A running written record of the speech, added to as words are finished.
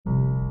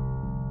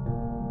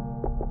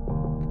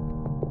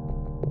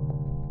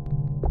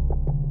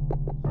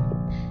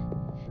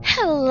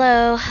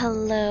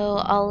Hello,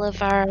 all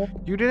of our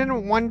You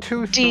didn't 1,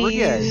 2,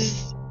 3 it.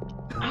 D's.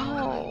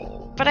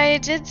 Oh, but I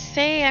did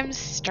say I'm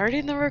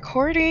starting the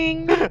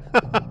recording.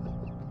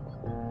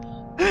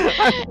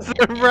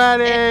 I'm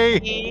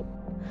ready.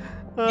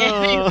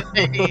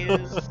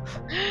 Anyways,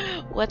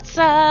 what's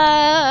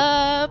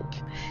up?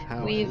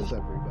 How We've is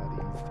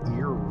everybody's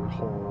ear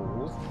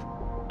holes?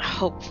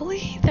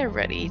 hopefully they're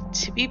ready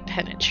to be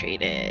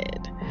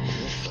penetrated.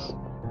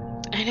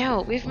 I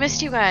know, we've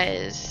missed you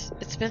guys.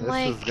 It's been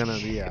This is gonna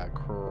be a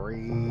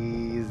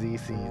crazy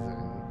season.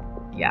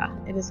 Yeah,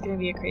 it is gonna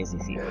be a crazy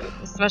season,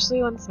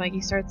 especially when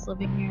Smeggy starts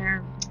living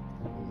here.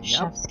 Yep.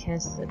 Chef's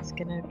kiss. It's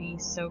gonna be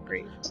so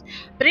great.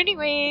 But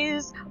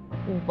anyways,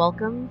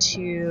 welcome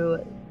to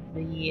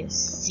the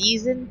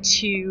season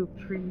 2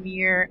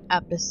 premiere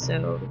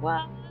episode.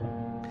 What?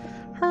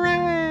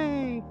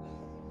 Hooray!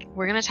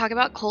 We're gonna talk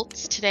about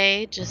cults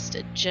today, just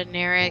a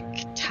generic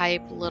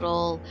type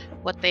little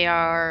what they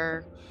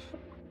are,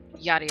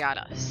 yada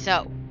yada.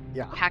 So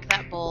Yeah. pack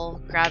that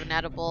bowl, grab an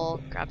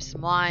edible, grab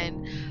some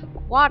wine,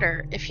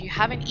 water. If you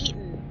haven't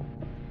eaten,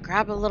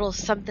 grab a little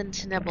something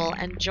to nibble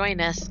and join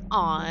us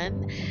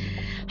on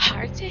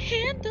Hard to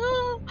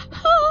Handle.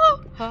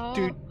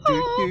 Do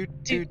do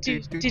do do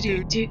do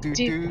do do do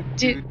do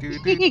do do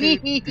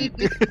do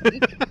do.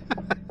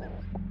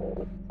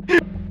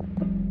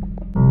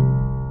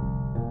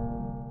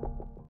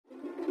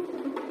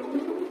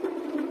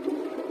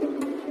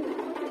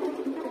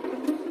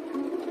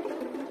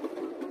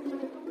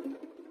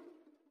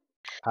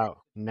 Oh,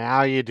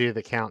 now you do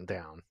the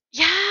countdown.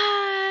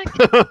 Yeah,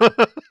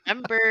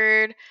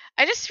 remembered.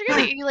 I just figured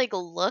that you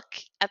look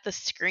at the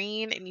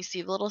screen and you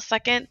see the little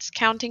seconds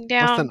counting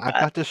down. Listen, I've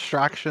got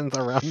distractions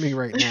around me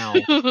right now.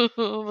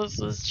 This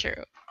is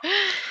true.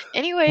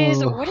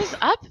 Anyways, what is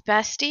up,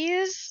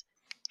 besties?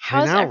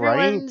 How's know,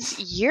 everyone's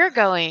right? year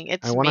going?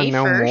 It's I want to May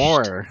know 1st.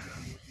 more.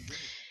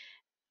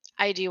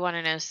 I do want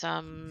to know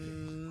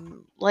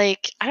some, I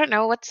don't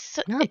know, what's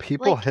Yeah,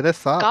 people hit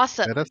us up.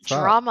 gossip, Hit us up.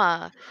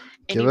 drama,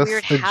 any Give us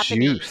weird the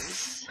happenings.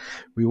 juice.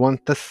 We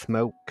want the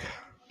smoke.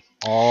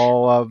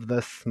 All of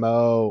the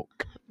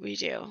smoke. We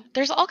do.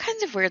 There's all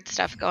kinds of weird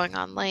stuff going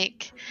on. I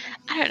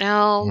don't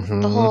know,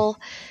 the Mhm. whole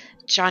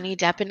Johnny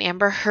Depp and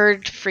Amber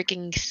Heard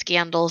freaking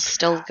scandal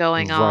still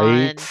going on,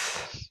 Right?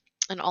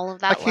 and all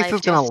of That that case live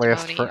is gonna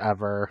last testimony.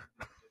 forever.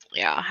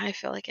 Yeah, I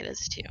feel like it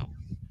is too.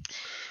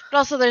 But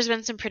also, there's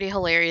been some pretty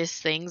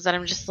hilarious things that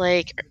I'm just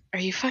like, are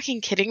you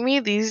fucking kidding me?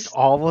 These,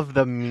 All of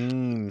the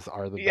memes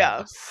are the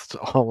Yeah. best.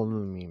 All of the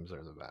memes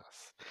are the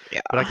best.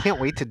 yeah. But I can't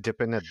wait to dip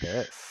into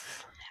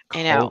this.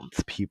 I know.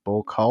 Cults,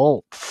 people,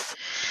 cults.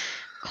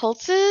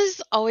 Cults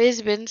has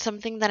always been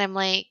something that I'm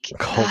like,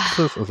 Cults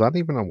is that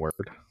even a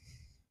word?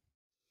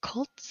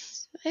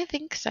 cults? I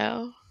think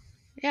so.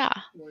 Yeah.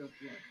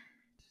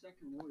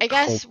 I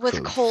guess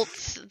with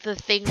cults, the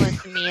thing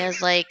with me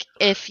is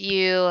if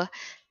you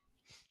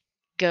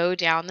go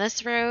down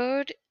this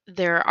road,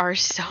 there are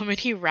so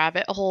many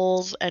rabbit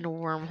holes and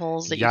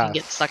wormholes that you can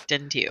get Yes. sucked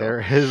into.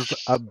 There is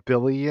a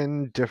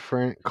billion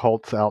different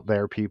cults out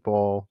there,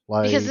 people.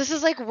 Because this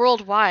is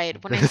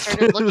worldwide when I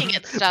started looking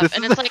at stuff,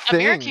 and it's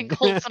American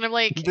cults, and I'm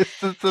like,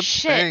 this is a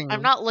shit, thing.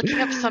 I'm not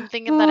looking up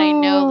something that I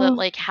know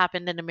that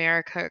happened in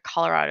America, or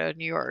Colorado,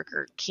 New York,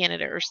 or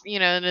Canada, or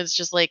and it's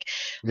just oh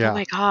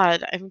my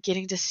god, I'm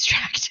getting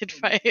distracted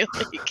by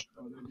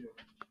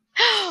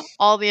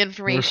all the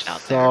information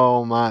out there.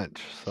 So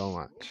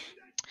much.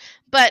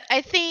 But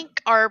I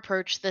think our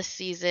approach this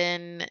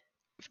season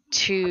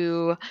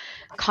to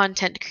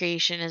content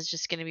creation is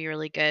just going to be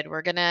really good.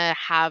 We're going to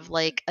have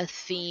a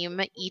theme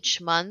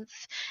each month,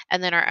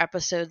 and then our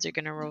episodes are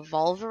going to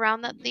revolve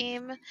around that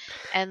theme,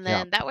 and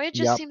then that way it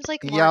just seems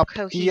more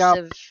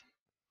cohesive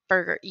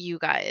for you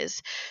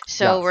guys.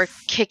 So we're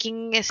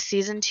kicking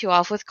season 2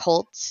 off with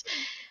cults.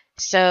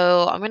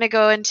 So I'm going to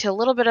go into a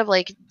little bit of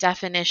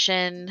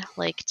definition,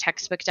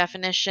 textbook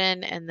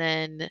definition, and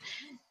then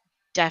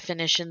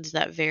definitions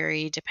that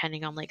vary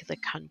depending on the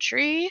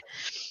country.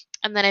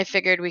 And then I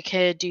figured we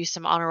could do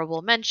some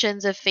honorable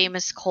mentions of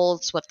famous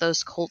cults, what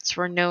those cults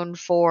were known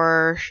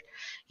for.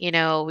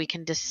 We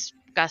can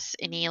discuss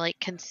any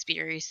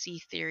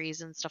conspiracy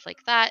theories and stuff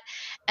like that.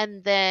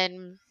 And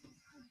then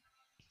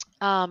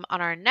on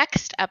our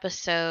next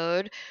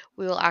episode,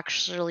 we will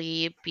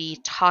actually be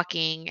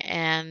talking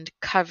and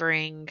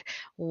covering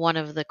one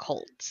of the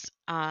cults.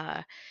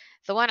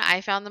 The one I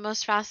found the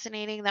most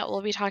fascinating that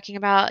we'll be talking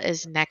about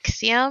is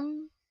NXIVM.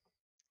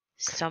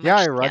 So much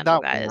I scandal, read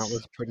that guys. one. That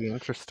was pretty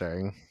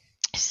interesting.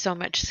 So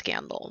much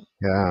scandal.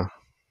 Yeah,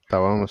 that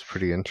one was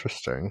pretty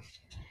interesting.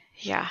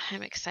 Yeah,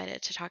 I'm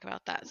excited to talk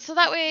about that. So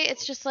that way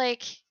it's just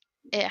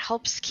it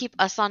helps keep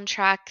us on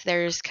track.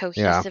 There's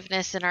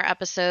cohesiveness in our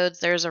episodes.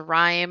 There's a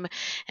rhyme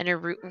and a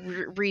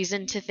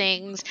reason to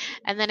things.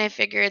 And then I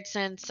figured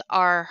since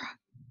our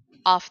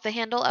off the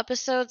handle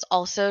episodes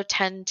also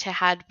tend to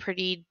had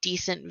pretty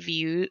decent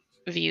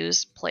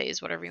views,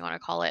 plays, whatever you want to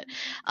call it,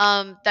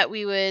 that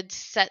we would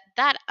set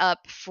that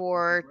up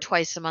for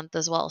twice a month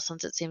as well,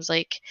 since it seems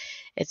like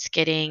it's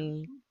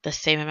getting the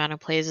same amount of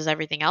plays as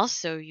everything else.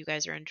 So you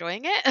guys are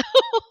enjoying it.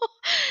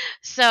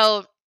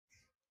 So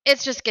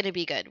it's just going to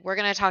be good. We're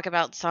going to talk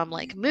about some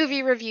like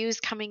movie reviews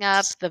coming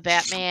up, the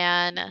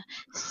Batman,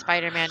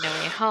 Spider-Man No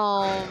Way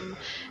Home.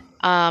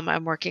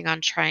 I'm working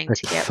on trying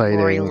to get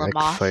Lori Exciting,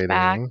 Lamoth exciting.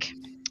 back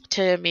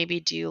to maybe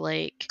do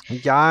like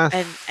an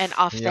Yes,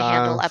 off the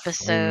handle yes, we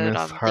episode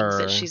miss on things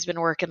that her. she's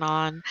been working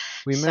on.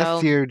 We miss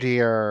So, you,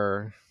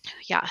 dear.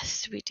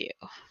 yes, we do.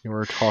 You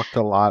were talked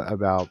a lot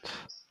about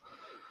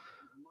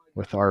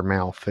with our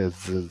mouth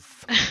is.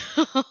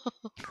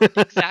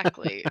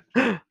 Exactly.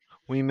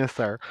 We miss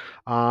her.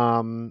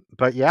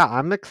 But yeah,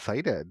 I'm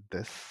excited.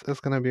 This is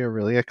going to be a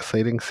really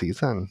exciting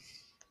season.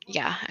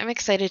 Yeah, I'm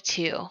excited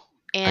too.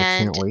 I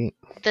can't And wait.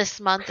 this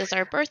month is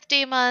our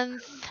birthday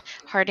month.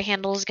 Hard to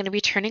Handle is going to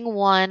be turning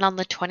 1 on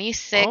the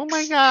 26th. Oh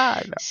my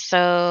god.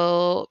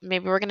 So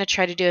maybe we're going to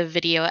try to do a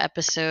video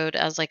episode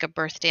as like a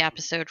birthday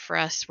episode for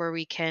us where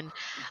we can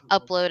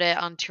upload it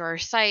onto our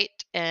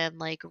site and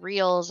like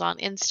reels on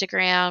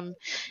Instagram.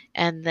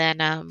 And then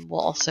we'll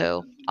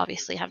also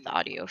obviously have the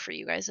audio for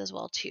you guys as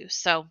well too.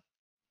 So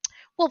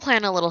we'll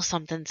plan a little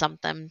something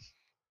something.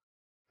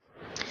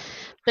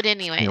 But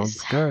anyways,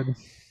 Sounds good.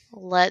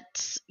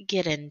 let's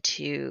get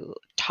into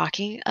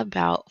talking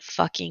about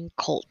fucking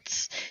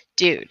cults.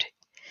 Dude,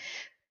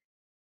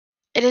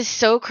 it is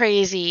so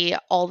crazy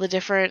all the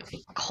different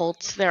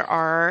cults there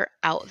are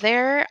out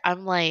there.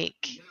 I'm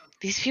like,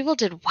 these people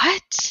did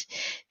what?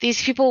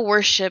 These people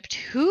worshipped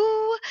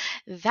who?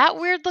 That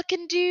weird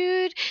looking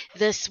dude?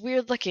 This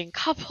weird looking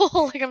couple?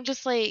 Like, I'm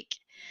just like,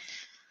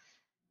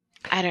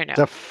 I don't know.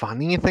 The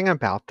funny thing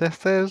about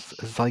this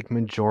is like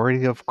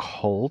majority of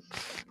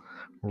cults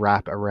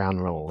wrap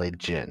around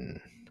religion.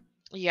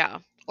 Yeah.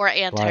 Or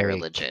anti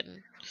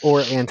religion.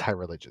 Or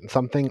anti-religion.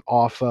 Something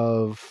off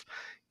of,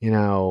 you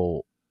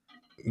know,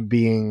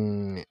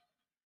 being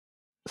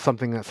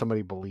something that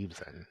somebody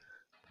believes in.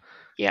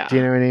 Yeah. Do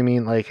you know what I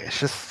mean? Like, it's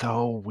just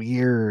so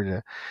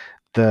weird.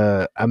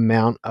 The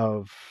amount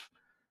of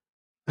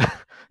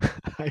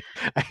I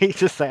hate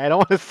to say, I don't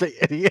want to say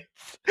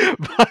idiots,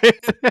 but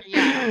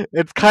Yeah.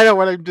 it's kind of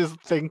what I'm just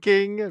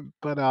thinking.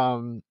 But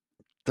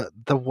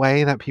the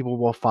way that people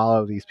will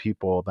follow these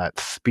people that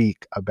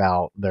speak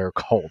about their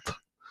cult,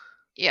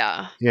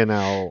 Yeah.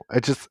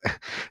 it just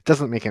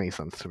doesn't make any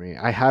sense to me.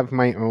 I have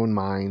my own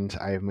mind.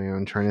 I have my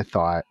own train of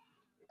thought.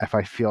 If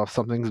I feel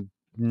something's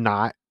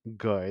not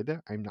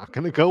good, I'm not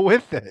going to go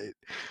with it.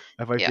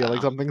 If I feel like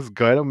Yeah. something's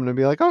good, I'm going to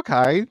be like,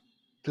 okay,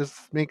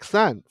 this makes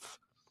sense.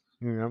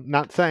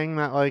 Not saying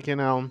that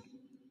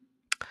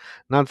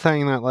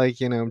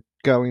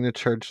going to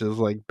church is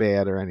like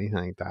bad or anything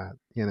like that.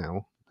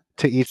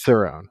 To each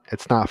their own.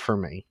 It's not for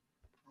me.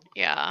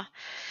 Yeah.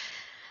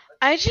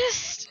 I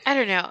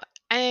don't know.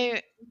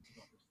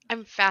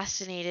 I'm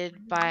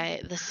fascinated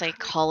by the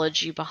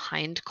psychology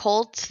behind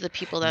cults, the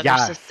people that are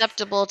Yes.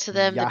 susceptible to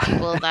them, the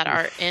people that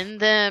are in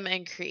them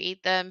and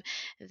create them.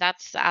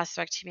 That's the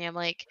aspect to me. I'm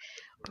like,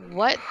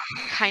 what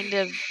kind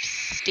of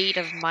state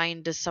of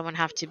mind does someone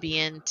have to be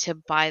in to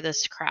buy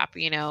this crap,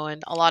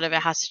 And a lot of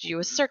it has to do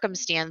with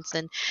circumstance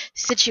and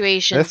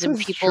situations This and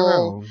is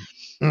people, true.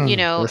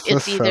 This is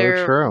it's so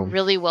either true.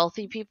 really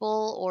wealthy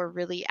people or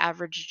really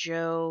average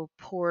Joe,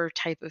 poor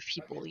type of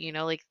people,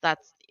 like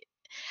that's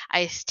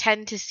I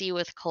tend to see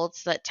with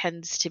cults that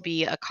tends to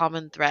be a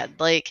common thread.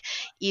 Like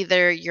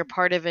either you're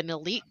part of an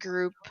elite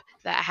group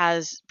that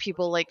has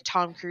people like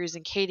Tom Cruise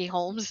and Katie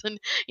Holmes and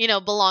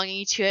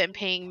belonging to it and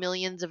paying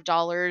millions of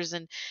dollars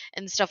and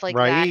stuff like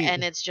that, Right?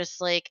 and it's just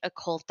like a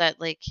cult that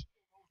like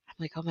I'm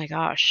like, oh my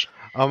gosh.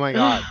 Oh my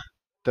god.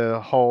 The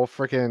whole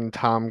freaking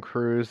Tom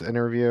Cruise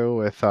interview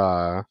with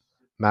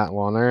Matt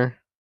Warner.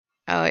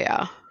 Oh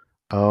yeah.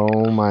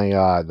 Oh my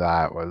god,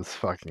 that was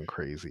fucking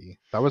crazy.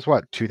 That was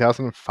what,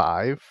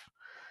 2005?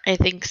 I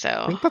think I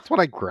so. think that's when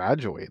I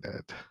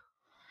graduated.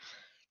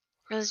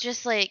 It was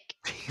just like,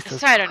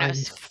 Jesus so I don't know.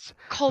 Christ. I'm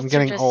Cults are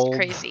getting just old.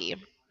 crazy.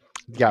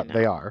 Yeah,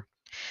 they are.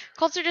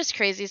 Cults are just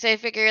crazy. So I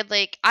figured,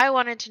 like, I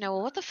wanted to know,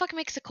 well, what the fuck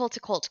makes a cult a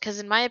cult? Because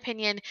in my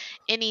opinion,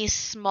 any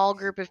small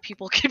group of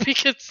people can be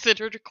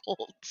considered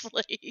cults.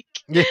 Like,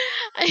 Yeah,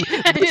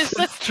 this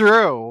is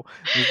true.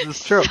 This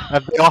is true.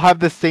 If they all have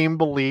the same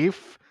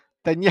belief,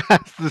 then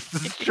yes, this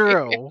is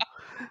true.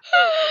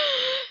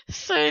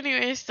 So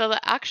anyway, so the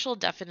actual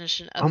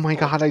definition of Oh my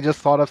cult. god, I just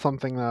thought of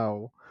something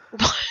though.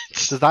 What?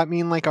 Does that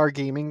mean like our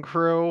gaming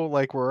crew,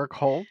 like we're a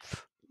cult?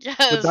 Yes.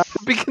 Would that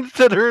be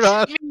considered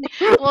us?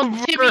 Well,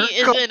 Timmy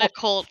isn't a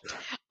cult.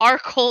 Our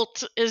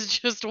cult is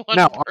just one.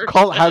 No,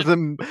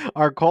 person.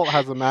 our cult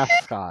has a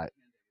mascot.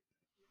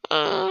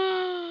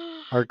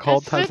 Our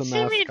cult It's has the a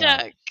Timmy mascot.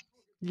 Duck.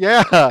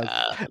 Yes.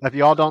 Yeah. If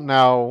y'all don't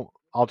know,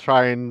 I'll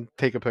try and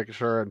take a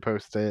picture and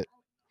post it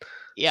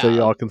so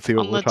y'all can see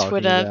what on we're the talking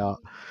Twitter. about.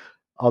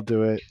 I'll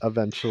do it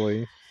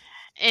eventually.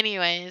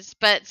 Anyways,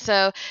 but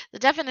so the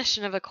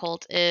definition of a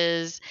cult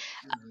is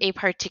a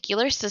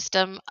particular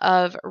system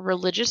of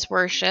religious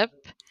worship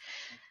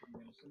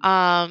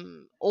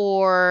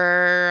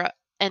or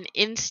an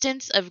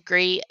instance of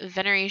great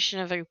veneration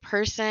of a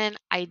person,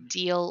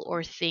 ideal,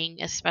 or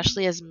thing,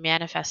 especially as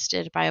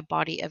manifested by a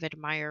body of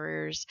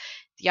admirers,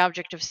 the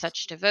object of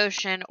such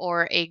devotion,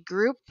 or a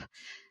group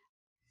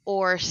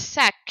or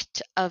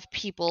sect of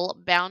people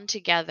bound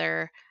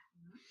together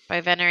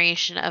by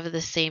veneration of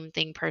the same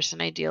thing,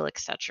 person, ideal,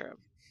 etc.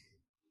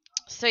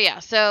 So yeah,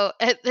 so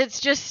it's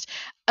just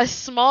a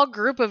small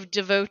group of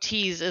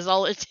devotees is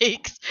all it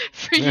takes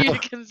for you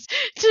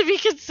to be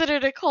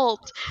considered a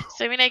cult.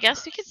 So I mean, I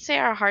guess we could say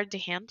our hard to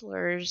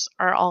handlers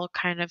are all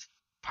kind of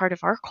part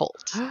of our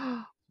cult.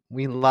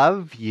 We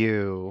love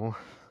you.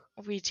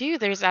 We do.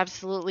 There's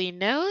absolutely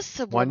no One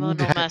subliminal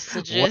day,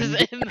 messages one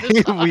in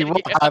this day we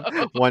will audio.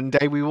 have. One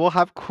day we will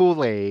have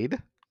Kool-Aid.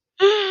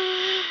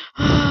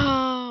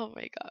 Oh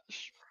my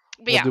gosh.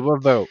 But We'll yeah, do a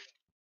vote.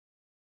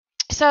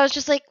 so I was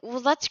just like, well,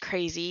 that's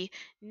crazy.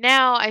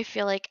 Now I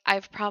feel like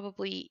I've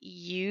probably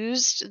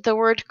used the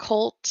word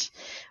cult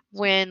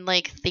when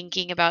like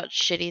thinking about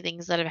shitty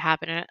things that have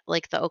happened,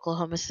 like the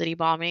Oklahoma City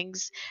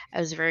bombings. I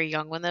was very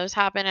young when those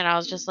happened, and I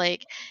was just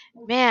like,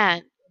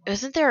 man,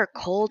 isn't there a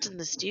cult in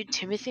this dude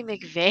Timothy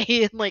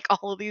McVeigh and like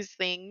all of these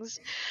things?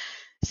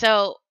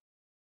 So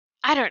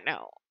I don't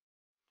know.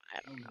 I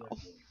don't know.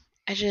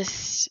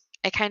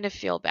 I kind of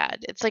feel bad.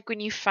 It's like when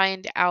you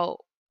find out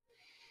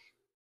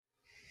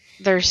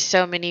there's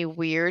so many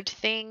weird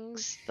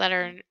things that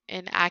are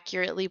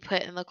inaccurately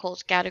put in the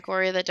cult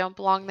category that don't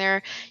belong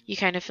there. You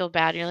kind of feel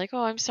bad. You're like,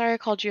 oh, I'm sorry I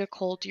called you a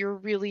cult. You're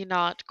really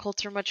not.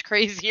 Cults are much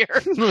crazier.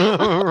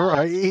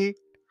 Right?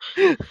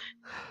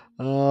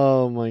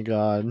 Oh my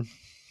god.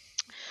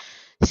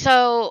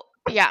 So,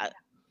 yeah.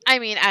 I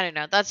mean, I don't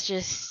know. That's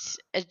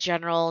just a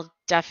general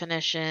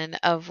definition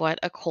of what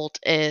a cult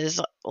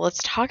is. Let's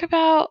talk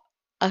about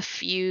a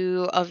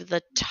few of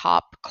the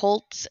top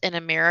cults in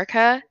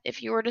America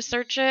if you were to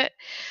search it.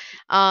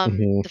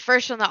 Mhm. The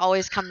first one that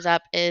always comes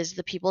up is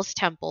the People's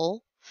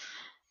Temple,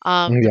 the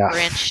Branch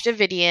Yes.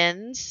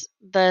 Davidians,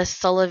 the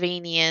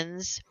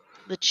Sullivanians,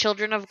 the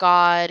Children of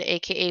God,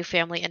 aka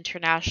Family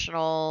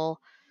International,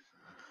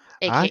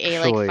 aka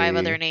like five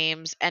other Actually,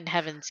 names, and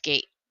Heaven's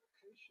Gate.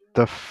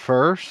 the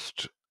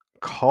first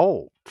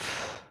cult,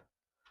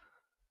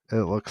 it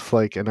looks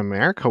like in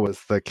America,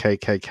 was the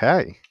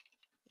KKK.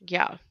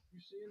 Yeah.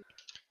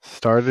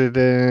 Started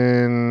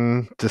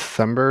in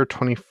December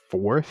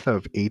 24th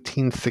of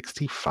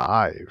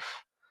 1865.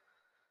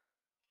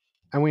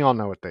 And we all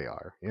know what they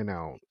are, you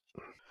know.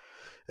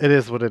 It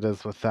is what it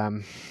is with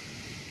them.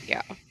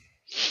 Yeah.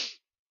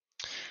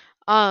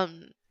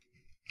 Um,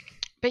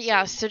 but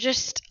yeah, so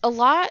just a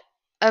lot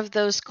of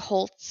those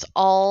cults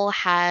all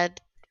had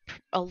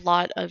a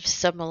lot of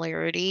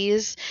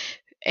similarities.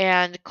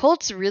 And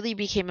cults really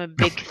became a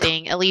big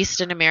thing, at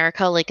least in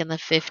America, like in the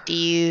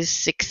 50s,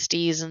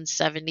 60s, and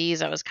 70s.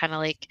 That was kind of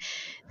like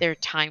their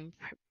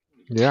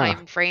Yeah.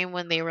 time frame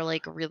when they were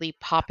like really I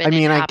popping and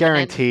mean, happening. I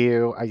guarantee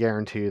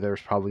you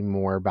there's probably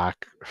more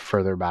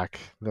further back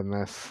than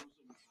this.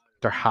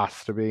 There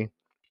has to be.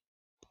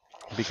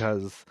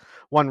 Because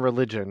one,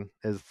 religion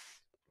is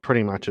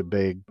pretty much a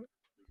big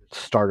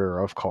starter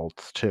of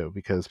cults too,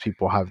 because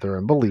people have their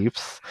own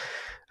beliefs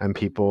and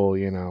people,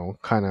 you know,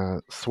 kind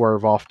of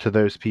swerve off to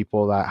those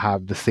people that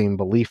have the same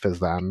belief as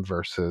them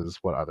versus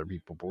what other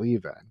people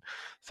believe in.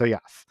 So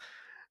yes,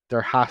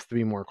 there has to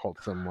be more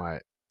cults than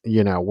what,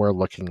 you know, we're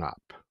looking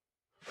up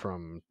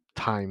from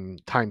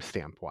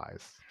timestamp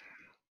wise.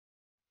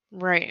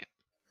 Right.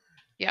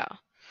 Yeah.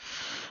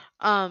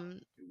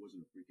 Um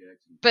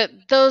but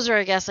those are,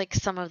 I guess, like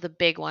some of the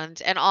big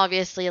ones. And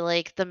obviously,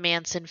 like the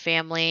Manson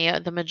family,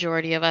 the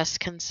majority of us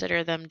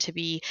consider them to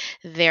be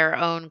their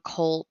own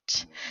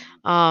cult.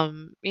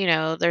 You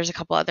know, there's a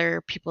couple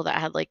other people that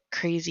had like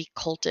crazy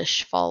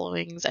cultish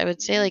followings. I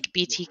would say like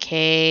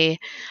BTK.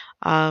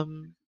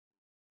 Um,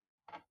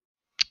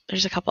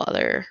 there's a couple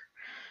other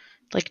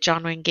like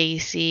John Wayne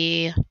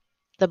Gacy,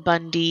 the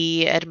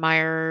Bundy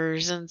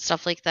admirers and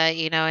stuff like that.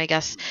 You know, I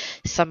guess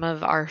some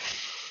of our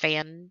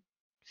fandoms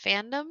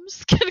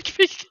can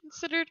be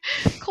considered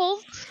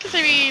cults because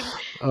I mean,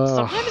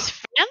 sometimes Ugh.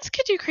 fans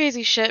could do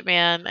crazy shit,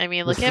 man. I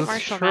mean, look This at is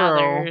Marshall true.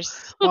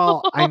 Mathers.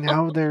 Well, I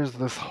know there's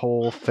this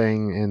whole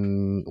thing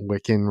in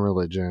Wiccan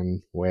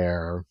religion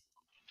where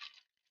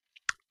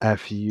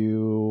if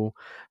you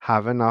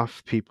have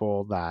enough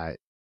people that,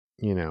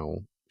 you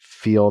know,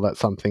 feel that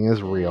something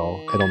is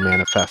real, it'll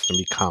manifest and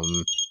become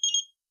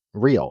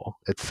real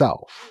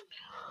itself.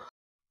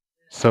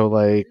 So,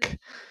 like,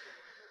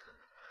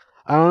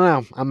 I don't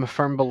know. I'm a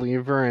firm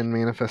believer in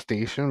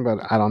manifestation, but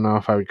I don't know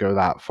if I would go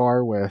that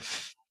far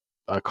with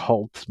a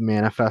cult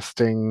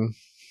manifesting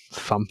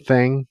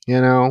something, you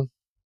know, out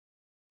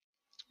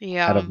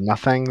Yeah, of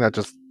nothing. That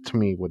just, to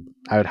me,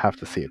 I would have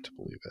to see it to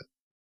believe it.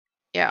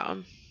 yeah.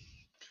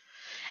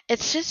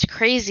 It's just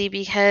crazy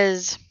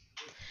because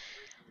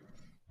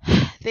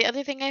the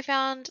other thing I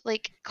found,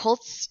 like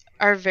cults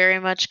are very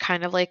much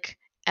kind of like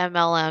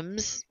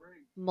MLMs,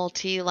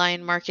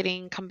 multi-line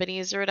marketing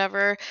companies or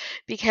whatever,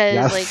 because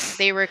like Yes.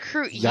 they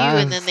recruit you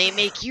and then they Yes.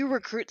 make you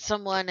recruit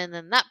someone and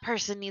then that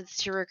person needs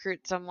to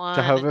recruit someone.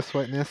 Jehovah's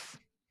Witness.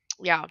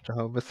 Yeah.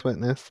 Jehovah's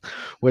Witness,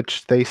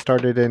 which they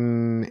started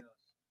in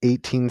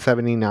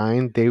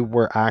 1879. They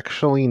were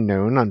actually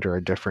known under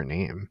a different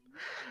name,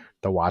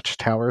 the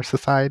Watchtower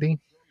Society.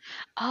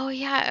 Oh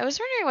yeah, I was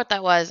wondering what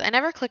that was. I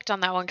never clicked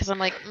on that one because I'm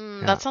like,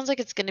 Yeah. that sounds like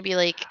it's gonna be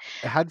like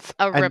It had,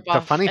 a and the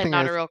ripoff funny and thing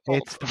not a is, real it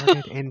cult.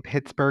 started in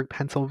Pittsburgh,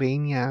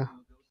 Pennsylvania.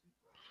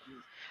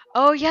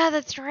 Oh yeah,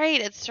 that's right.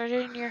 It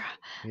started in your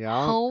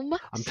Yeah. home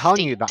I'm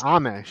telling you, state. the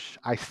Amish.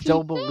 I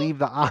still believe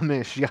the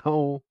Amish,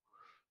 yo.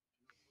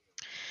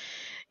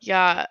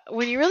 Yeah,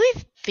 when you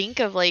really think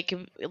of like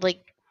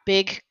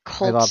big I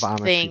cult love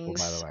Amish people,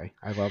 by the things, way.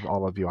 I love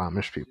all of you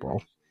Amish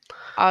people.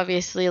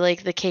 obviously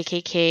like the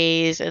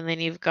KKKs, and then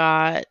you've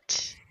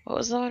got what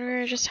was the one we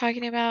were just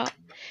talking about?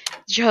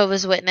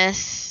 Jehovah's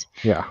Witness.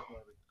 Yeah.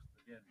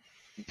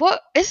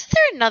 What is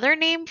there another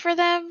name for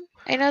them?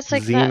 I know it's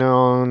like that.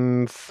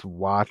 Xenon's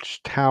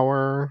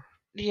Watchtower,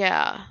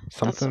 Yeah,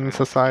 that's what something I was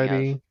thinking of.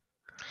 society,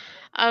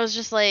 I was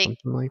just like,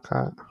 something like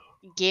that.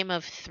 Game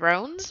of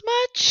Thrones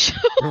much?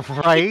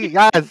 Right?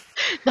 Yes.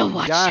 The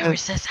Watchtower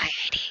Yes.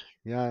 Society.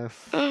 Yes.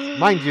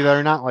 Mind you,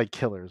 they're not like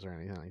killers or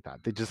anything like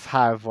that. They just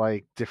have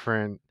like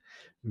different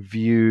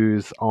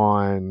views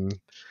on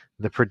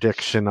the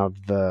prediction of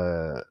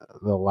the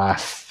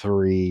last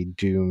three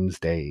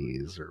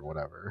doomsdays or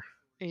whatever.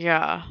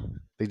 Yeah.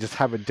 They just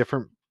have a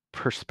different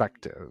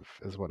perspective,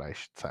 is what I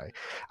should say.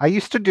 I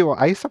used to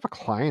have a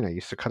client, I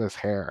used to cut his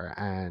hair,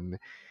 and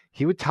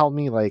he would tell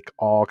me like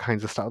all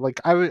kinds of stuff. Like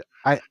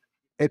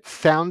it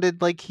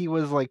sounded like he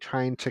was like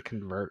trying to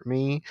convert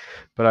me,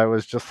 but I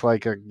was just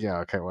like, yeah,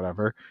 okay,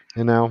 whatever,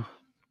 you know.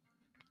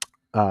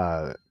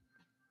 Uh,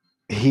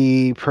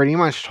 he pretty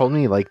much told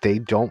me like they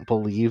don't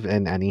believe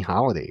in any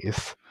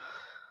holidays,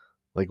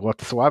 like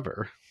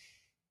whatsoever.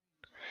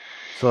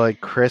 So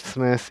like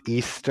Christmas, Yeah,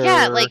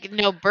 Easter, like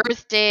no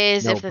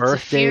birthdays. no If it's a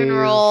birthdays.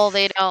 funeral,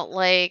 they don't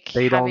like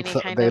have any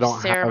kind They of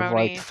don't have like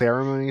ceremony.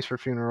 ceremonies for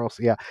funerals.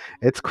 Yeah,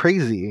 it's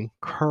crazy,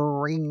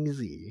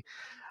 crazy.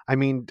 I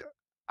mean,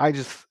 I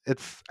just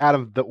it's out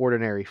of the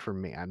ordinary for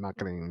me. I'm not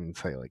going to even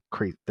say like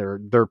crazy. There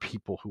are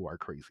people who are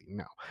crazy.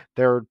 No,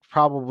 there are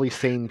probably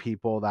sane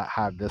people that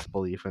have this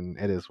belief, and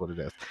it is what it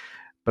is.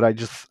 But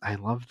I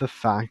love the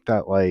fact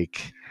that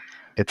like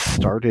it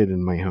started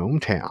in my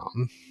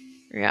hometown.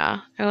 Yeah,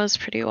 it was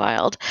pretty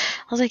wild.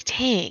 I was like,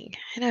 dang,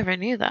 I never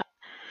knew that.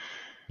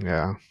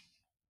 Yeah.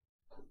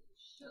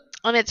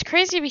 And it's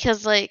crazy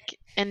because like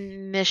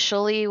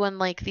initially when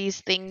like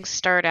these things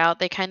start out,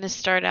 they kind of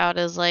start out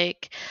as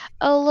like,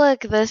 oh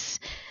look, this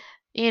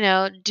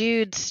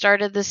dude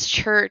started this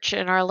church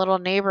in our little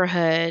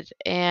neighborhood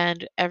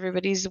and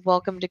everybody's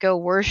welcome to go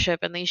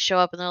worship, and they show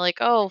up and they're like,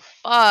 oh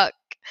fuck,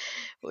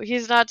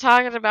 he's not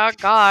talking about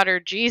God or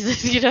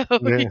Jesus, he Yeah.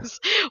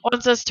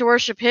 wants us to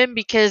worship him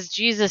because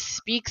Jesus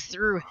speaks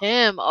through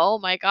him. Oh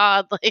my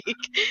God,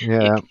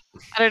 Yeah. like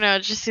I don't know,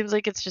 it just seems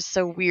like it's just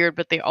so weird,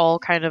 but they all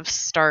kind of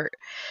start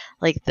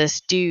like this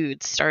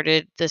dude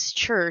started this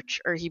church,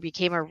 or he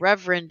became a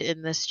reverend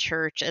in this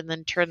church and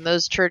then turned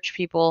those church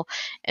people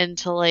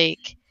into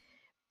like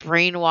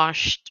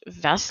brainwashed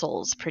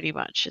vessels pretty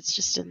much. It's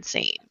just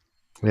insane.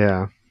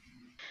 Yeah.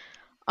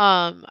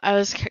 I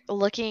was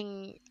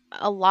looking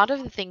a lot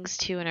of the things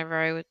too whenever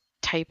I would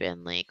type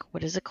in like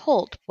what is a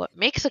cult? What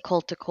makes a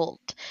cult a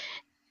cult?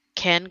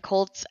 Can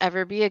cults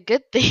ever be a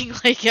good thing?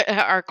 Like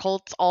are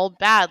cults all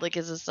bad? Like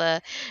is this a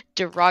I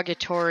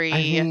derogatory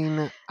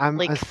mean, I'm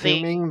like thing?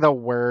 assuming the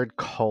word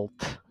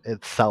cult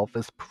itself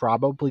is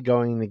probably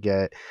going to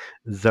get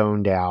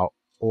zoned out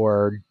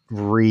or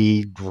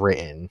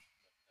rewritten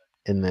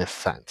in this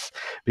sense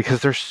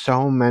because there's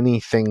so many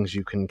things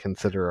you can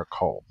consider a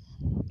cult.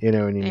 You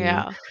know what I mean?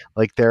 Yeah.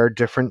 Like there are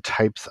different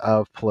types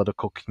of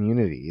political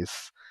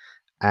communities,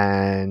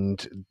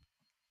 and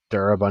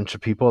there are a bunch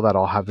of people that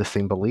all have the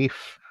same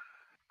belief.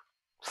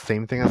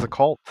 Same thing as a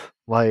cult.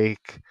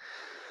 Like,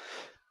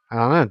 I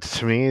don't know.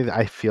 To me,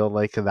 I feel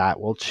like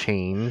that will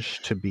change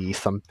to be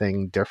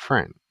something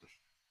different.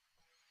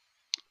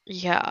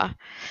 Yeah.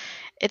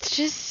 It's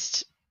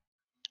just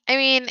I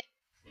mean,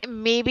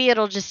 maybe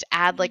it'll just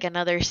add like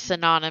another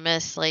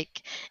synonymous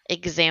like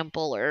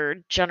example or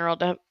general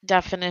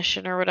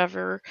definition or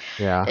whatever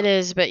Yeah. it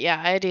is, but yeah,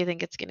 I do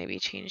think it's going to be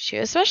changed too,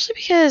 especially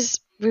because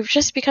we've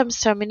just become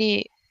so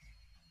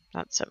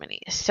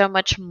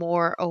much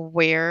more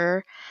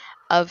aware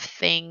of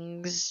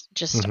things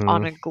just Hmm.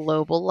 on a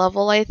global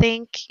level. I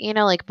think,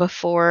 like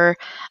before,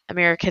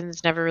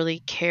 Americans never really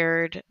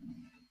cared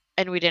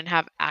and we didn't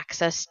have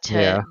access to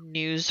Yeah.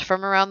 news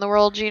from around the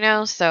world,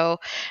 so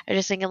I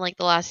just think in like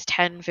the last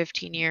 10,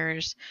 15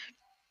 years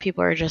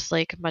people are just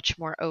like much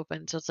more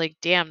open. So it's like,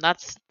 damn,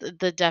 that's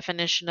the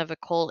definition of a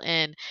cult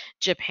in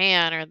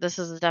Japan, or this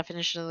is the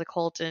definition of the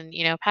cult in,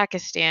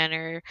 Pakistan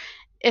or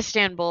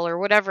Istanbul or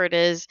whatever it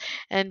is,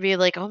 and be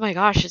like, oh my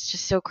gosh, it's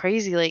just so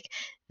crazy. Like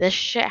This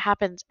shit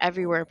happens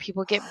everywhere.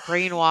 People get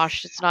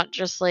brainwashed. It's not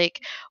just like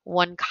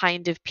one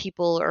kind of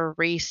people or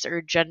race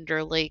or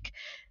gender. Like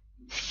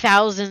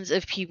thousands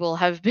of people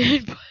have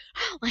been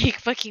like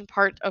fucking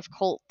part of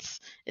cults.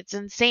 It's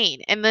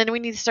insane. And then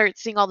when you start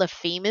seeing all the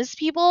famous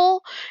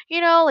people,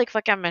 like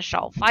fucking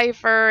Michelle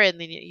Pfeiffer, and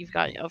then you've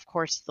got, of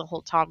course, the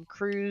whole Tom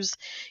Cruise,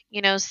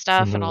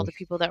 stuff, and all Mhm. the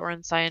people that were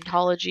in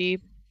Scientology.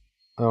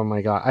 Oh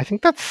my god, I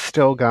think that's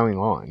still going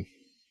on.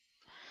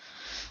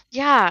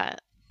 Yeah.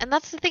 And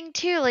that's the thing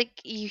too, like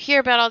you hear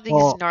about all these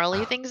Well,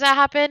 gnarly things that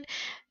happen,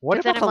 what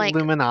but then about I'm the like,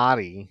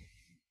 Illuminati?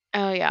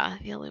 oh yeah,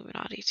 the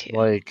Illuminati too.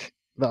 Like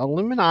the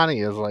Illuminati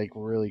is like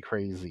really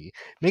crazy.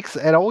 Makes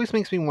it always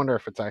makes me wonder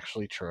if it's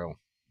actually true.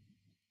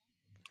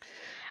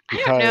 I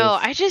don't know. Because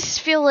I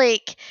just feel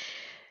like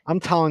I'm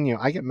telling you,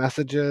 I get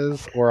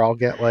messages or I'll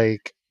get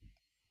like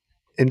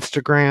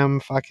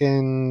Instagram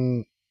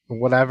fucking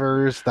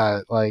whatevers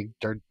that like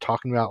they're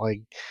talking about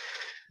like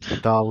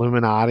the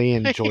Illuminati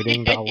and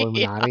joining the yeah,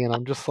 Illuminati, and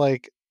I'm just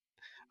like,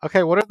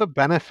 okay, what are the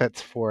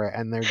benefits for it?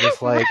 And they're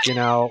just right. like,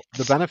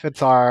 the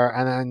benefits are,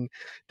 and then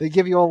they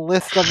give you a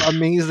list of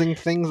amazing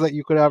things that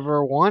you could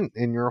ever want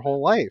in your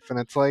whole life, and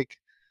it's like,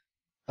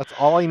 that's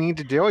all I need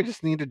to do. I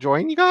just need to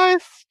join you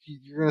guys.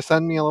 You're gonna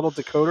send me a little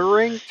decoder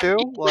ring too,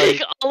 Like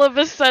like, all of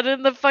a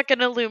sudden the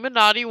fucking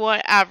Illuminati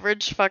want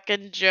average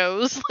fucking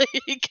Joes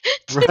like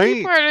to be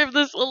right? part of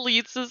this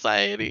elite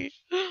society.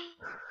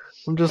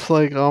 I'm just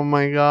like, oh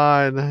my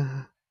god,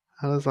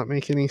 how does that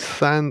make any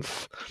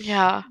sense?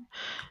 Yeah,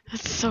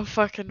 it's so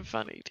fucking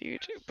funny,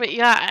 dude. But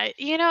yeah,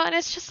 and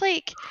it's just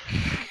like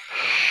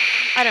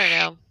I don't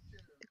know.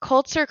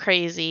 Cults are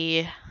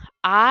crazy.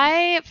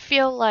 I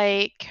feel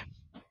like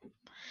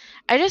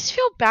I just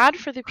feel bad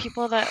for the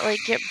people that like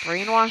get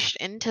brainwashed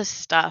into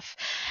stuff.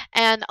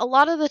 And a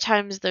lot of the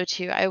times though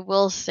too, I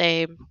will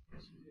say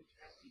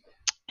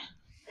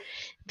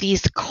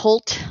these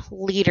cult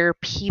leader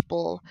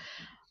people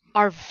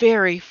are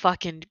very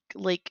fucking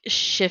like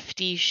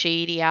shifty,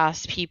 shady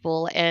ass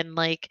people and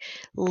like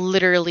Oh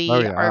literally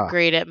are yeah,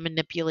 great at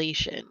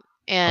manipulation.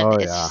 And oh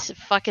yeah. it's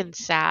fucking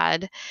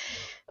sad.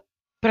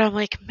 But I'm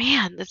like,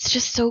 man, it's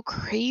just so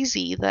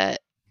crazy that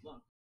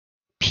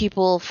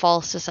people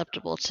fall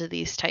susceptible to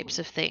these types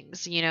of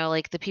things.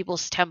 Like the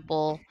People's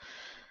Temple.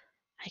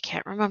 I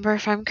can't remember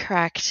if I'm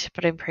correct,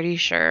 but I'm pretty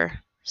sure.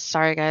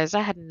 Sorry, guys,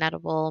 I had an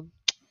edible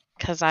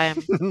because I'm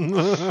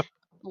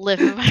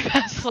living my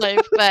best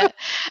life, but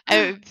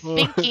I'm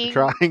thinking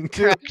Trying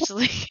to.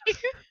 correctly.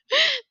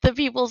 The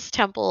People's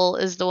Temple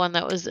is the one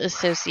that was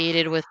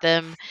associated with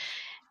them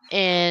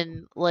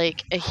in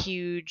like a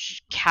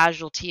huge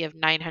casualty of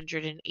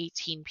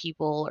 918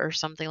 people or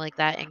something like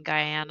that in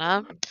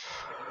Guyana.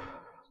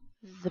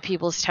 The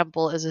People's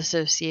Temple is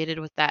associated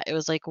with that. It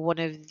was like one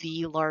of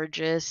the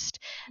largest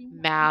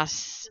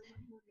mass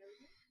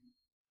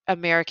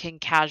American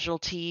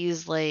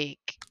casualties. Like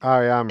Oh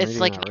yeah, I'm it's reading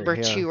like that right number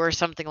here. 2 or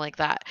something like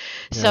that.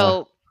 Yeah.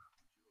 So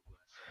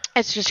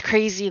it's just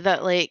crazy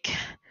that like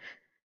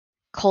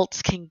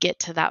cults can get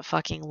to that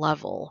fucking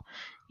level,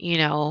 you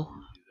know.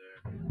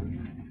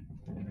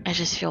 I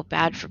just feel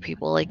bad for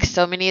people. Like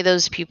so many of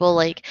those people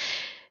like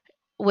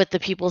with the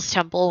People's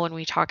Temple when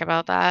we talk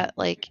about that,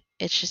 like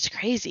it's just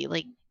crazy.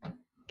 Like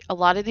a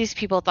lot of these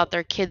people thought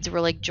their kids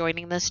were like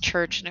joining this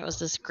church and it was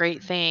this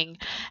great thing,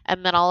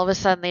 and then all of a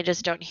sudden they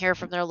just don't hear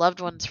from their loved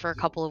ones for a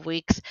couple of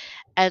weeks,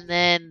 and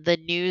then the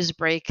news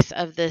breaks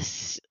of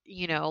this,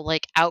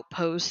 like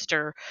outpost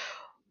or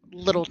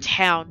little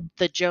town,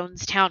 the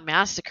Jonestown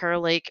massacre,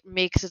 like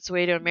makes its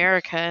way to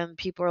America, and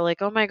people are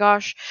like, "Oh my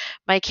gosh,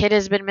 my kid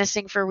has been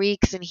missing for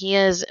weeks and he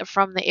is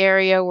from the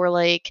area where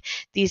like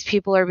these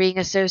people are being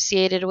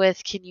associated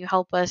with. Can you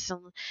help us?"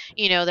 And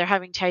they're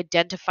having to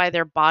identify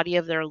their body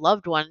of their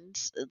loved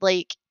ones.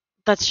 Like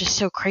that's just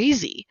so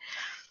crazy.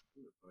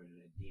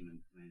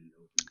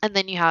 And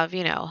then you have,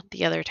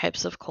 the other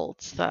types of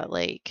cults that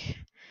like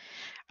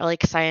are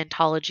like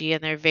Scientology,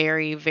 and they're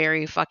very,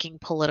 very fucking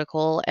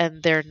political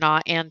and they're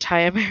not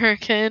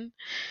anti-American.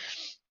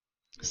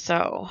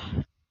 So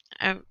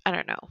I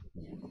don't know.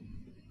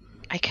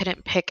 I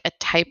couldn't pick a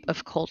type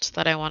of cult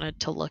that I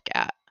wanted to look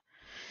at.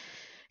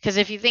 Because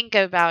if you think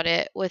about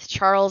it, with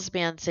Charles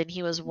Manson,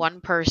 he was one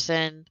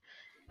person.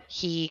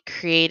 He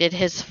created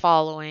his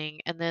following,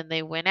 and then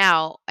they went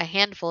out, a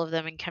handful of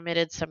them, and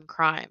committed some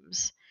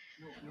crimes.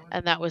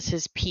 And that was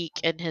his peak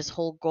and his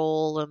whole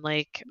goal and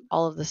like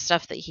all of the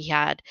stuff that he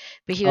had.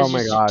 But he Oh was my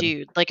just a god.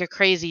 dude, like a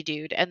crazy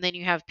dude. And then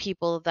you have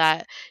people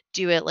that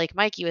do it like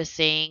Mikey was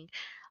saying,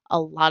 a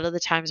lot of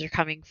the times they're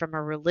coming from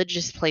a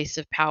religious place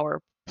of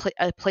power,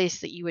 a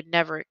place that you would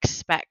never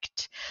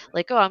expect.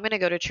 Like, oh, I'm going to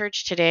go to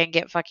church today and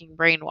get fucking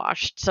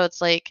brainwashed. So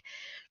it's like,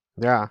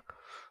 Yeah.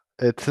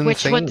 It's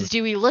which insane. ones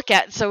do we look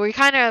at? So we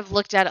kind of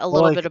looked at a Well,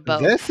 little like bit of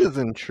this both. is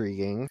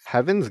intriguing.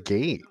 Heaven's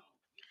Gate.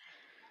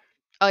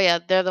 Oh yeah,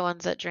 they're the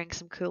ones that drank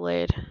some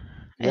Kool-Aid,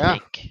 I Yeah,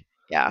 think.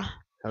 Yeah.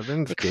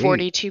 Heaven's Like Gate.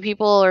 42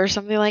 people or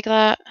something like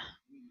that.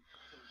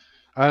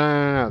 Oh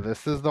no.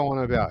 This is the one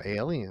about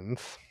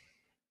aliens.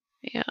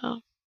 Yeah.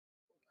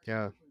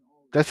 Yeah.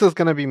 This is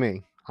gonna be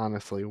me.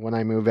 honestly, when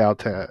I move out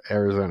to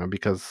Arizona,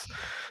 because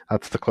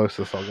that's the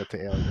closest I'll get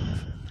to aliens.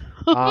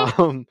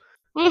 Um,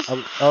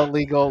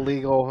 illegal,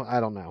 legal, I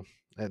don't know.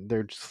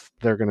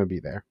 They're gonna be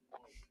there.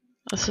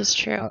 This is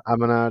true. I'm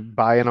gonna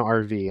buy an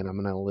RV and I'm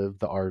gonna live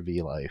the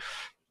RV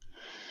life.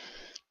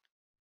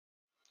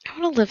 I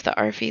want to live the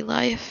RV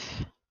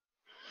life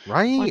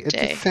Right? one It just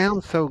day.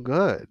 sounds so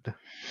good.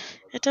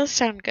 It does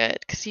sound good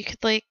because you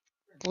could like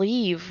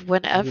leave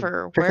I could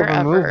whenever, pick up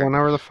and move wherever.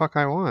 whenever the fuck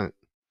I want.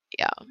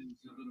 Yeah.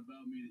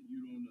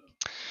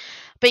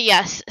 But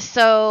yes,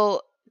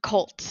 so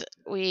cult.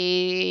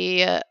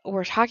 We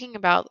were talking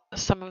about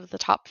some of the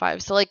top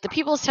five. So, like the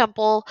People's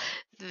Temple,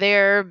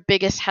 their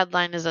biggest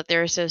headline is that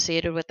they're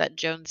associated with that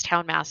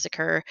Jonestown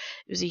massacre.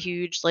 It was a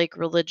huge, like,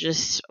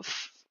 religious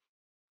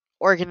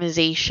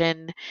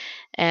organization,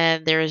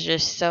 and there was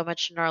just so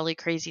much gnarly,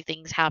 crazy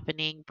things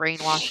happening.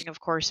 Brainwashing,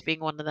 of course, being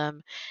one of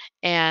them.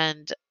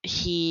 And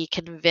he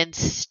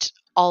convinced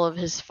all of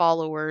his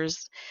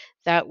followers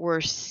that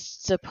were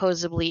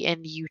supposedly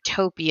in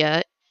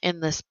utopia in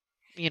this,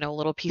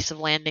 little piece of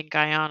land in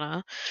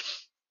Guyana,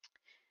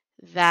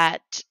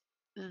 that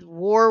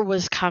war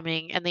was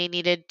coming and they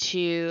needed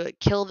to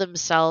kill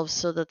themselves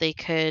so that they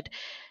could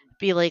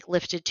be like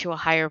lifted to a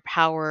higher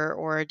power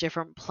or a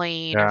different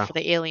plane or Yeah. for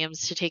the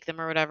aliens to take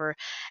them or whatever.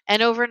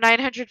 And over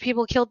 900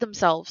 people killed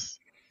themselves.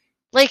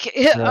 Like,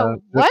 Yeah.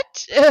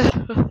 what?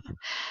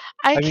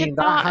 I I mean,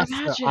 that cannot has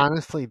to imagine.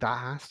 honestly, that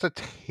has to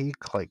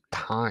take like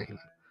time.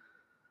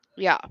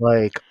 Yeah,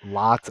 Like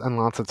lots and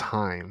lots of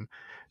time.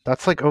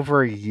 That's like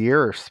over a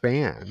year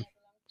span.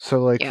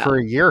 So like yeah, for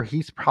a year,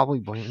 he's probably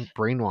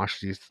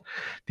brainwashed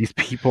these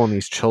people and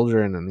these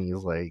children and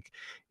these like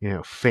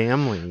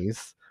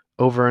families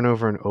over and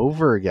over and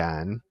over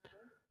again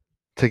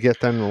to get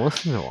them to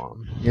listen to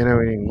him. You know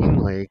what I mean?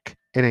 Like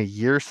in a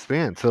year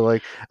span. So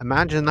like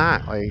imagine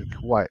that. Like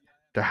what?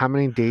 How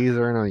many days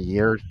are in a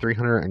year?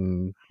 300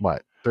 and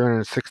what?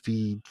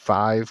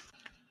 365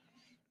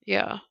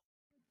 yeah,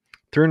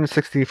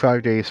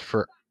 365 days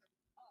for,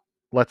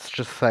 let's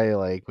just say,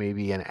 like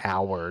maybe an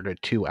hour to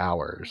 2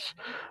 hours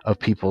of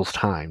people's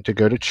time to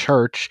go to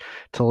church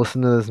to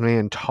listen to this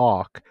man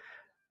talk.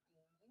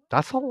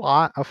 That's a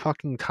lot of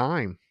fucking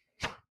time.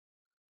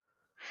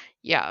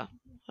 yeah.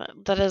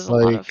 That is a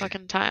lot of Like,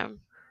 fucking time.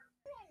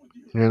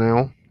 you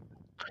know,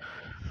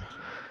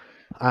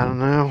 I don't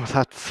know.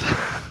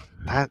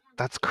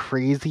 That's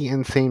crazy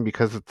insane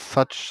because it's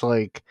such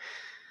like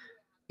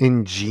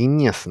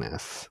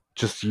ingeniousness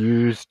just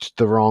used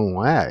the wrong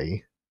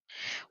way.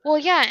 Well,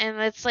 yeah, and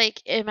it's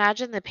like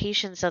imagine the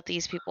patience that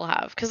these people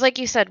have. Because, like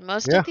you said,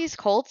 most Yeah. of these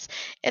cults,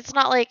 it's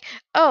not like,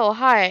 oh,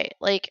 hi,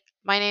 like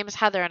my name is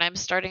Heather and I'm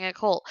starting a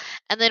cult.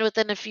 And then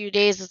within a few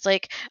days, it's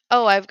like,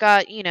 oh, I've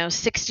got,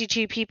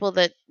 62 people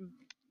that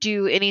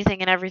do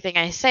anything and everything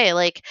I say.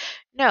 Like,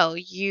 no,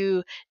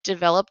 you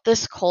develop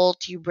this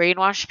cult, you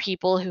brainwash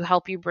people who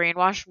help you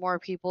brainwash more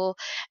people,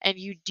 and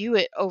you do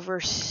it over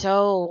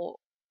so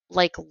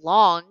like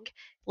long.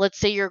 Let's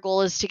say your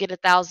goal is to get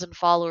 1,000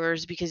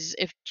 followers because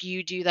if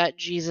you do that,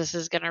 Jesus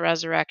is gonna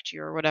resurrect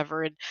you or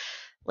whatever. And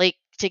like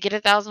to get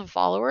 1,000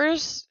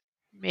 followers,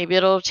 maybe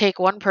it'll take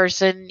one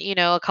person,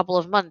 a couple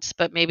of months,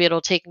 but maybe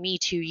it'll take me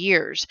 2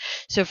 years.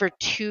 So for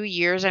 2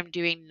 years, I'm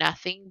doing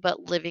nothing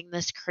but living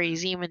this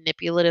crazy,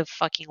 manipulative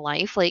fucking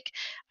life. Like,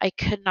 I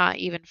could not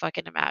even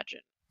fucking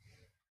imagine.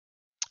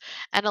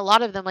 And a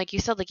lot of them, like you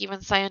said, like even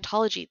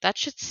Scientology, that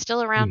shit's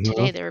still around Hmm.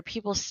 today. There are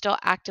people still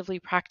actively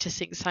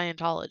practicing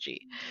Scientology.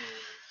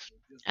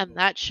 And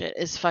that shit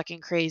is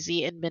fucking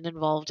crazy and been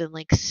involved in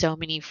like so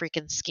many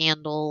freaking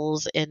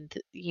scandals and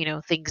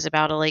things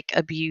about like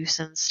abuse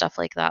and stuff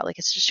like that. Like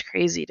it's just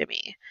crazy to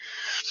me.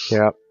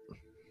 Yep.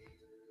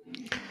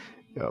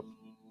 Yep.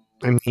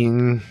 I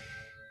mean,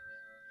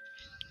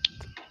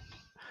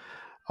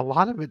 a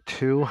lot of it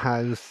too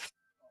has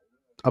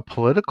a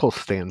political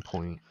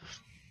standpoint.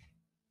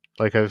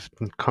 Like I've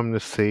come to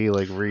see,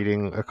 like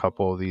reading a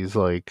couple of these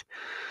like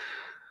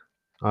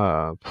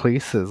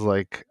places,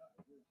 like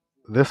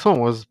this one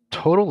was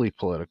totally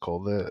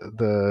political.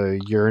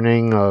 The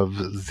yearning of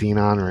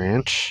Xenon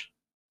Ranch.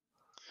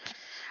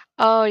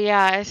 Oh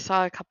yeah, I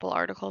saw a couple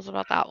articles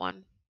about that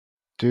one.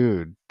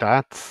 Dude,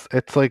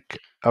 it's like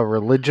a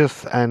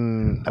religious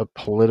and a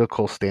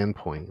political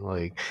standpoint.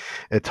 Like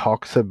it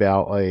talks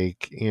about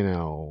like,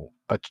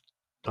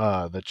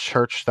 the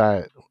church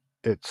that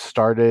it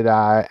started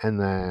at, and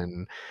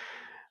then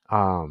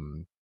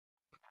um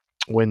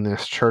when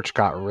this church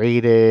got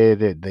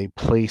raided, they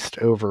placed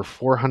over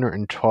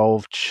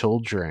 412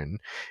 children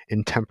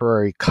in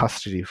temporary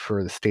custody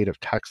for the state of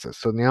Texas.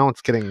 So now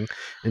it's getting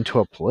into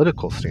a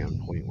political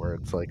standpoint where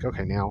it's like,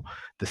 okay, now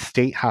the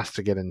state has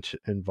to get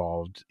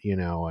involved,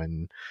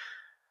 and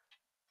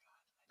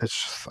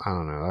it's just, I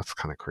don't know, that's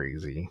kind of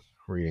crazy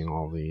reading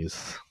all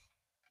these.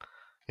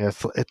 Yeah,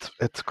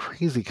 it's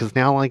crazy because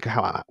now, like,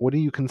 what do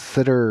you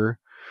consider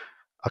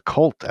a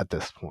cult at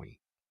this point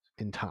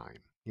in time?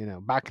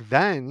 Back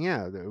then,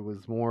 yeah, it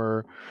was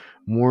more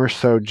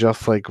so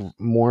just like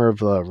more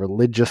of a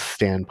religious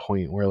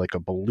standpoint or like a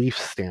belief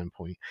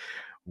standpoint.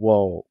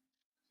 Well,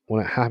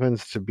 when it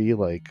happens to be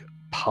like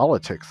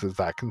politics, is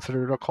that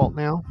considered a cult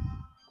now?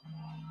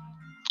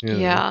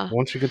 Yeah.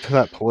 Once you get to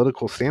that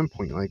political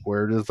standpoint, like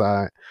where does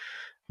that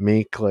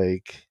make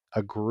like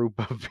a group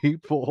of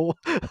people?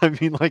 I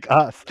mean, like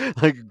us,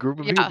 like a group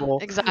of Yeah, people,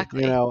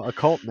 exactly. a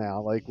cult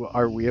now. Like,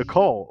 are we a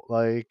cult?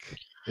 Like,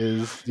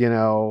 is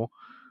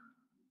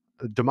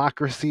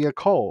democracy a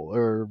cult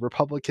or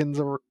Republicans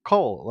a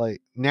cult?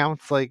 Like now,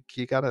 it's like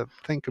you got to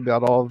think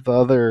about all the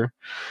other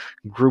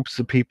groups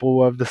of people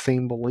who have the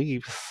same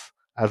beliefs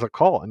as a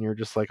cult, and you're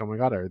just like, oh my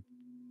god,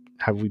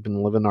 have we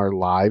been living our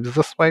lives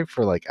this way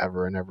for like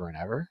ever and ever and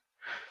ever?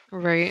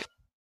 Right.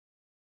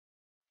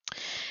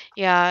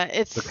 Yeah, Okay,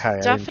 it's I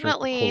didn't drink the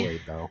definitely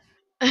Kool-Aid though.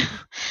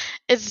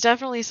 it's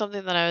definitely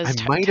something that I I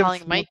was might have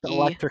telling smoked Mikey.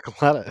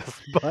 electric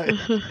lettuce, but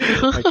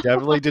I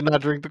definitely did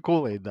not drink the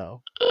Kool-Aid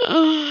though.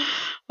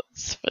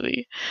 That's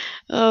funny.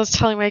 I was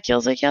telling Mikey, I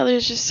was like, yeah,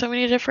 there's just so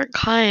many different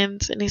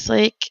kinds. And he's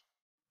like,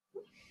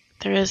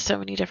 there is so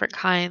many different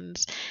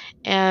kinds.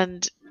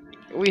 And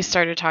we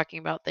started talking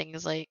about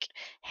things like,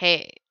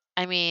 hey,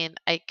 I mean,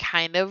 I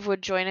kind of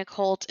would join a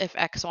cult if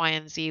X, Y,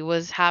 and Z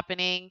was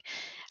happening.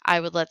 I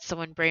would let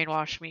someone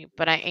brainwash me,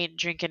 but I ain't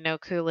drinking no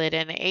Kool-Aid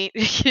and I ain't,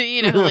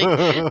 like,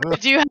 I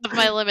do have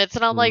my limits.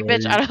 And I'm like,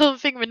 bitch, Right, I don't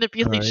think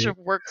manipulation right.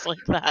 works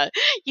like that.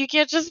 You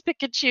can't just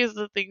pick and choose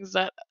the things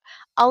that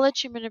I'll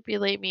let you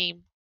manipulate me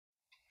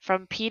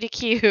from P to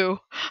Q,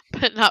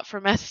 but not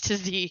from S to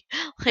Z.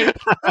 Like,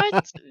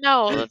 what?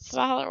 No, that's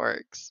not how it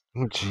works.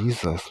 Oh,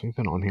 Jesus, we've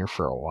been on here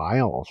for a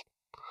while.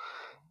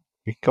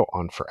 We could go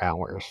on for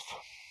hours.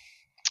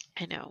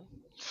 I know.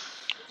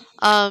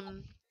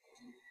 Um,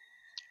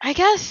 I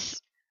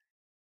guess,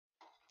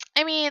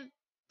 I mean,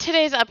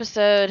 today's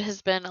episode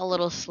has been a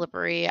little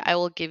slippery. I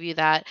will give you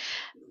that.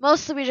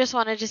 Mostly, we just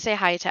wanted to say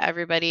hi to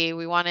everybody.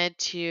 We wanted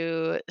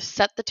to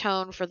set the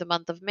tone for the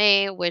month of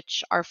May,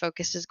 which our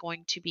focus is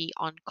going to be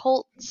on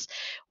cults.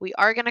 We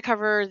are going to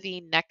cover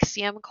the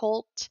Nexium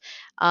cult.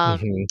 Hmm.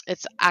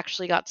 It's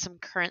actually got some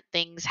current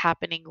things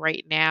happening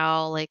right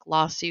now, like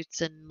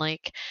lawsuits and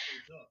like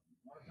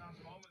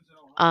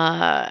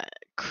uh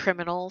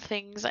criminal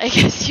things, I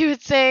guess you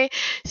would say.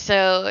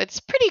 So it's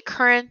pretty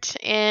current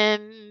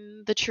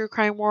in the true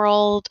crime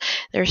world.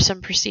 There's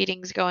some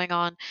proceedings going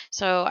on.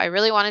 So I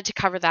really wanted to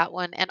cover that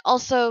one. And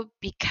also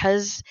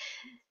because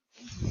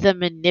the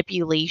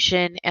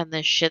manipulation and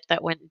the shit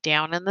that went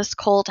down in this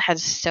cult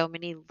has so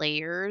many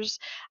layers,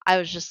 I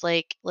was just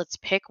like, let's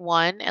pick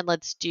one and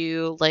let's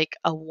do like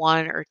a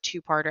 1 or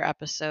 2-parter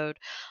episode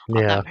on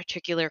Yeah. that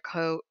particular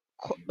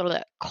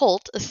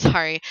cult.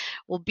 Sorry,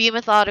 we'll be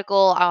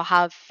methodical. I'll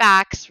have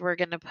facts. We're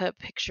gonna put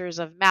pictures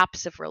of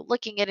maps if we're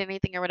looking at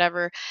anything or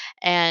whatever,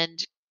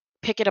 and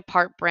pick it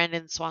apart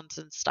Brandon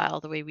Swanson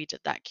style, the way we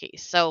did that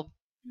case. So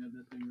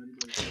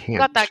we've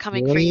got Can't that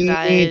coming for you wait.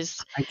 guys.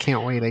 I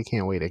can't wait. I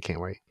can't wait. I can't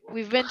wait.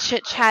 We've been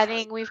chit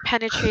chatting. We've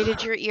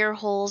penetrated your ear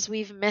holes.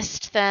 We've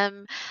missed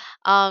them.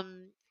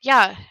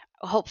 Yeah,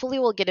 hopefully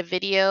we'll get a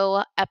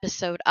video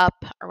episode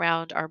up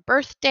around our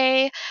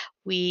birthday.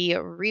 We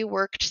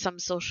reworked some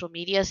social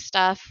media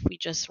stuff. We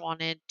just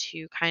wanted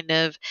to kind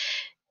of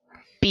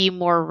be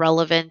more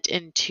relevant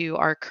into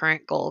our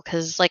current goal.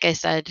 Because, like I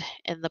said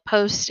in the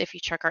post, if you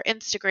check our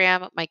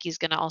Instagram, Mikey's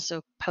going to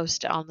also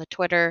post it on the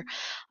Twitter.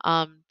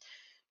 Um,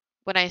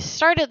 when I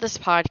started this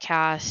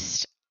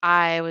podcast,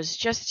 I was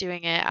just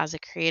doing it as a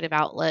creative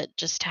outlet,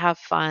 just to have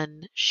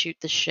fun, shoot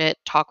the shit,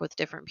 talk with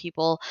different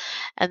people.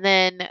 And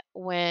then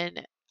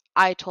when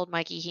I told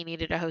Mikey he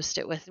needed to host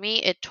it with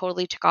me, it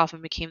totally took off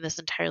and became this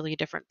entirely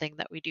different thing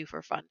that we do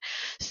for fun.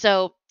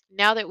 So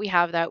now that we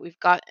have that, we've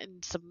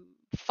gotten some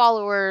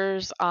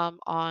followers on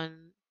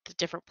the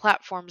different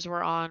platforms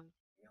we're on.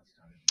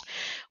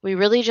 We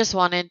really just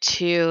wanted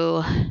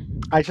to,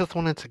 I just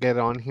wanted to get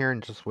on here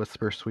and just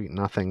whisper sweet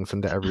nothings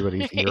into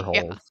everybody's ear yeah,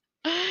 holes.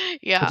 It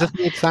yeah. just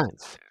made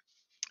sense.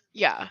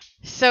 Yeah.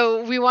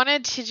 So we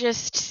wanted to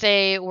just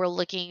say we're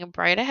looking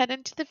bright ahead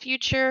into the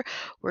future.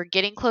 We're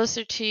getting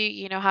closer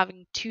to,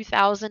 having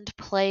 2,000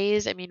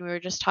 plays. I mean, we were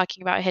just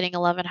talking about hitting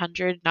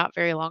 1,100 not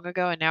very long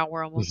ago, and now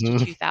we're almost to Hmm. Oh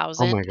my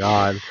 2,000.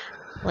 god.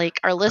 Like,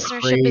 our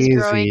listenership is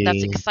growing. That's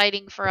Crazy.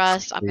 exciting for It's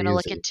us. I'm going to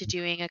look crazy. into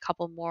doing a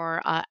couple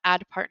more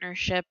ad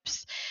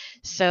partnerships.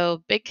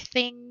 So, big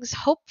things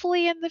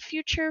hopefully in the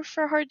future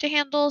for Hard to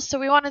Handle. So,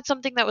 we wanted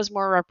something that was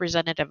more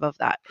representative of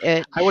that.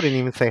 I wouldn't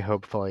even say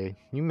hopefully.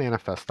 You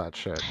manifest that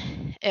shit.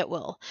 It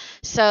will.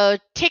 So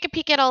take a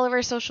peek at all of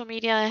our social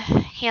media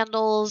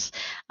handles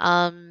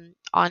on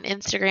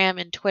Instagram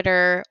and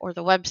Twitter or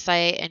the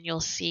website, and you'll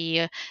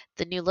see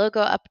the new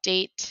logo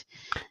update,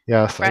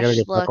 Yes, I gotta fresh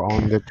get back look.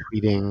 on the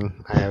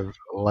tweeting. I have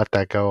let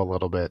that go a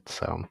little bit,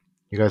 so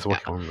you guys will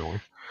Yeah. hear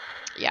more.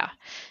 Yeah.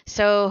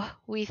 So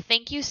we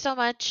thank you so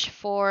much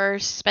for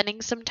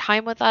spending some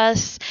time with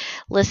us,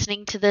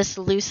 listening to this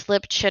loose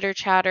lip chitter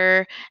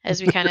chatter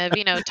as we kind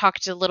of,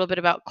 talked a little bit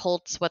about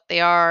cults, what they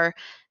are,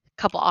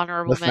 couple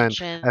honorable Listen, if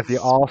you mentions.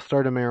 all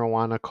start a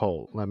marijuana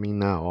cult, let me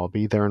know. I'll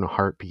be there in a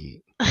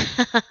heartbeat.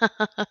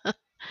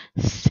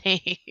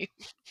 Same.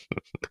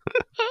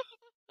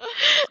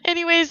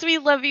 Anyways, we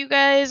love love you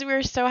guys.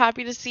 We're so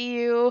happy to see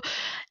you.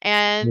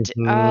 And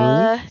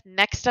Mhm.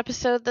 next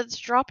episode that's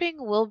dropping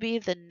will be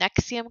the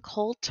Nexium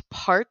Cult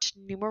part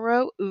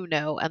numero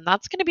uno. And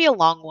that's going to be a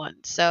long one.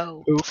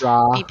 So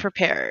be Hoorah.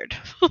 prepared.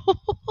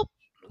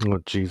 Oh,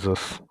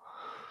 Jesus.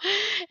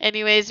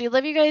 Anyways, we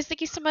love you guys.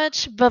 Thank you so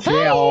much. Bye bye.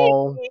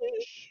 Ciao.